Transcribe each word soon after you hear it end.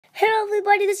Hello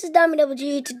everybody, this is Double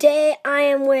G. Today I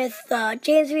am with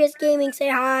James vs Gaming. Say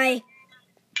hi.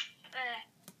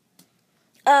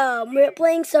 We're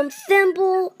playing some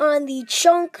Thimble on the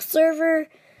Chunk server.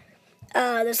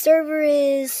 The server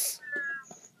is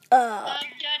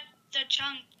thechunk.net.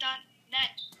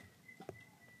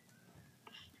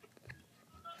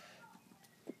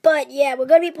 But yeah, we're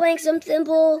gonna be playing some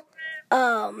Thimble.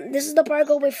 This is the part I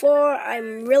go before.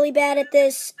 I'm really bad at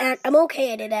this. I'm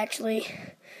okay at it actually.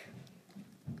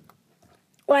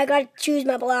 Well, I gotta choose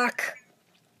my block.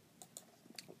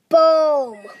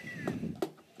 Boom.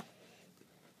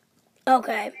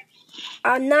 Okay.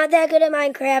 I'm not that good at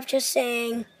Minecraft, just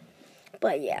saying.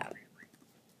 But yeah.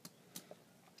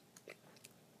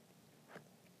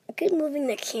 Good moving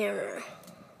the camera.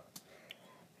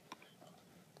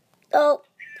 Oh,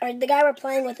 the guy we're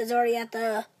playing with is already at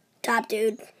the top,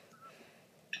 dude.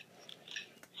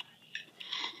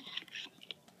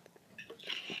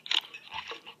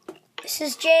 This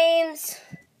is James.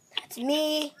 That's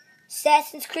me.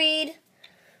 Assassin's Creed.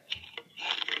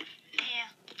 Yeah.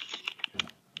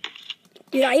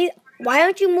 Dude, why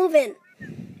aren't you moving? I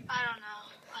don't know.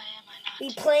 Why am I not?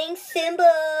 We playing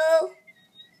Thimble.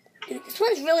 Dude, this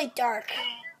one's really dark.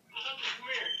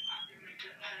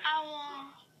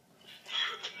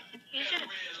 You should have.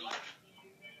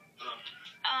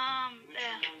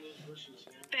 Yeah.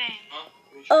 Bang.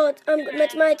 Oh,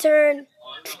 it's my turn.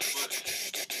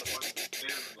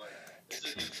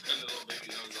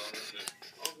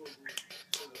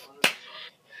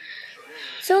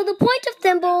 So the point of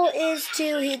Thimble is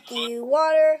to hit the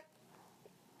water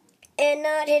and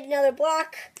not hit another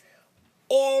block.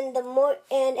 And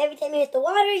every time you hit the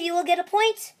water, you will get a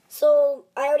point. So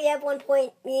I already have 1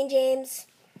 point. Me and James.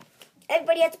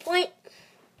 Everybody has a point.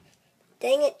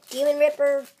 Dang it, Demon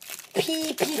Ripper.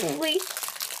 Wait.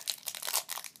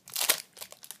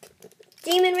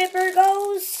 Demon Ripper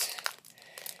goes.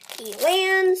 He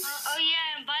lands. Oh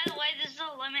yeah, and by the way, this is an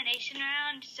elimination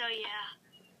round, so yeah.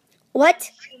 What?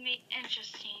 It's gonna be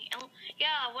interesting.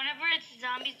 Yeah, whenever it's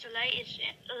zombies delay, it's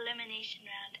elimination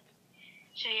round.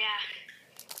 So yeah.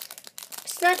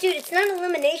 It's not an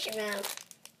elimination round.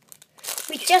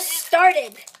 We just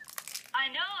started. I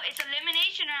know, it's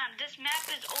elimination round. This map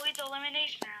is always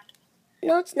elimination round.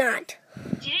 No, it's not.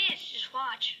 It is, just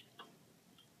watch.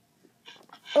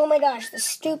 Oh my gosh, the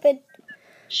stupid...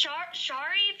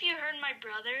 Sorry if you heard my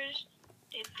brothers.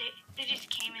 They just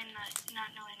came in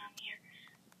not knowing I'm here.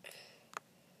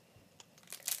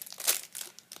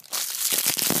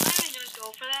 I'm gonna just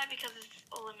go for that because it's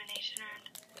elimination round.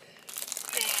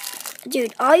 Damn.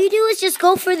 Dude, all you do is just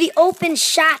go for the open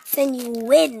shots and you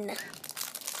win.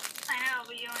 I know,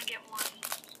 but you only get one.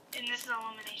 And this is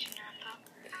elimination round, though.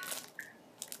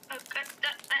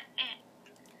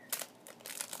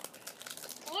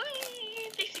 Whee!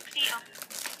 360.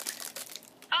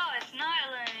 Oh, it's not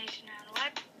elimination round.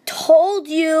 What? Told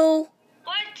you.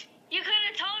 What? You could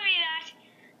have told me that.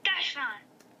 That's not.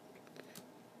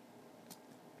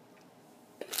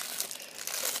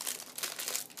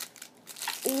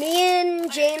 Me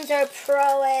and James are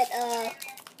pro at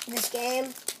this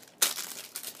game.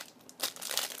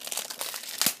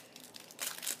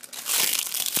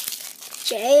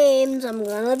 James, I'm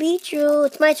gonna beat you.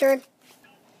 It's my turn.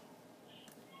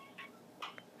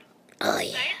 Oh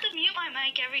yeah. I have to mute my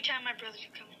mic every time my brothers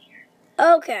come in here.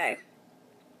 Okay.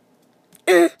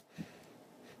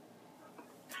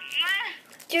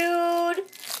 Dude.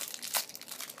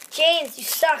 James, you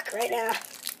suck right now.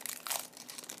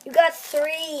 You got 3.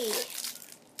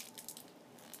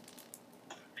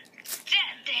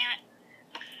 Damn it.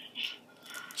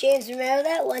 James, remember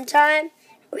that one time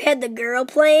we had the girl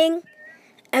playing,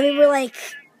 and we were like,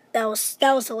 that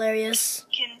was hilarious.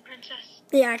 Kitten princess.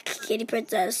 Yeah, Kitty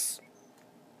Princess.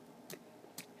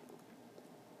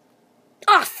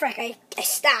 Oh frick! I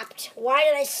stopped. Why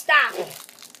did I stop?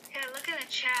 Yeah, look in the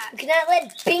chat. We cannot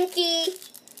let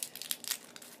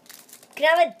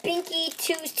Binky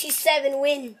 227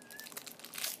 win.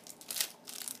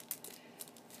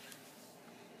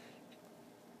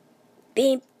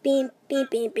 Beep beep beep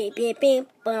beep beep beep beep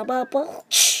ba ba ba.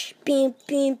 Beep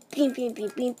beep beep beep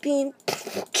beep beep beep.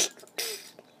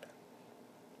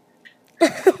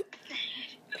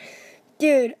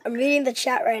 Dude, I'm reading the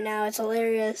chat right now. It's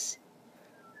hilarious.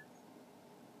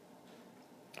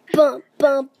 Bum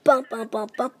bum bum bum bum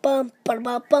bum bum bum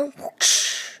bum bum.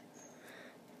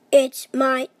 It's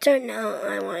my turn now.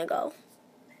 I want to go.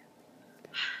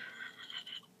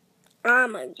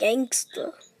 I'm a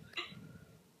gangster.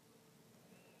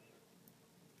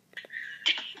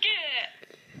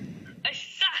 I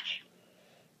suck.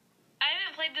 I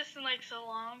haven't played this in like so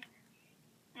long.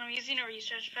 I'm using a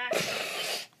research pack.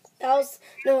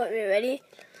 No, wait, ready?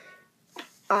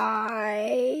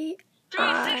 I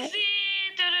 360.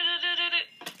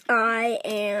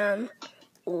 am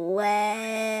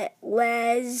lesbian.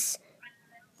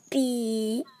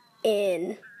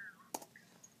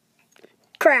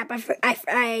 Crap!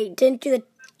 I didn't do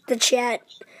the chat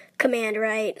command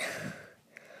right.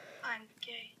 I'm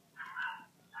gay.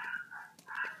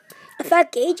 I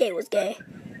thought AJ was gay.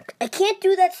 I can't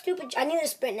do that stupid. I need to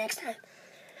sprint next time.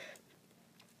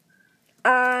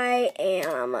 I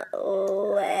am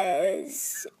lesbian.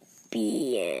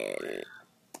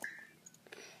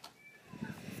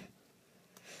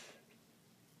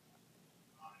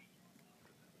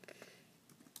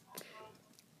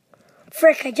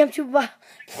 Frick, I jumped too far.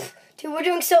 Dude, we're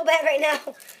doing so bad right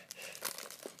now.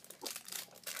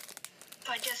 If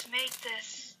I just make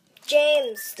this.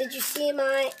 James, did you see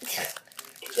my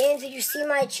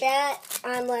chat?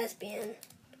 I'm lesbian.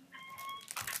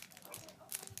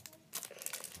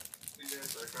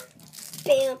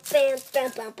 Bam, bam,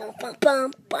 bam, bam, bam, bam,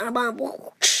 bam, bam, bam,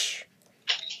 whoosh.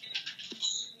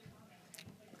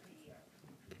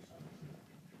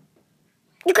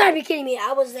 You gotta be kidding me.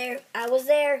 I was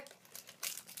there.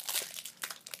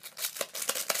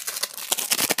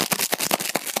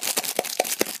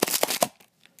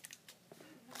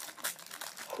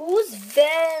 Who's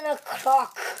Van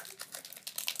o'clock?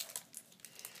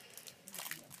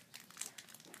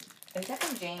 Is that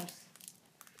from James?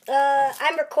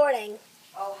 I'm recording.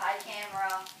 Oh, hi,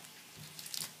 camera.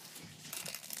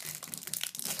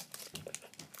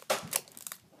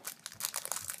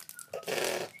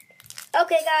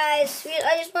 Okay, guys.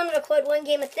 I just wanted to record one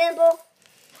game of Thimble.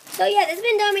 So, yeah, this has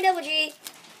been Dummy Double G.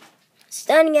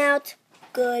 Signing out.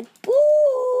 Good. Boo.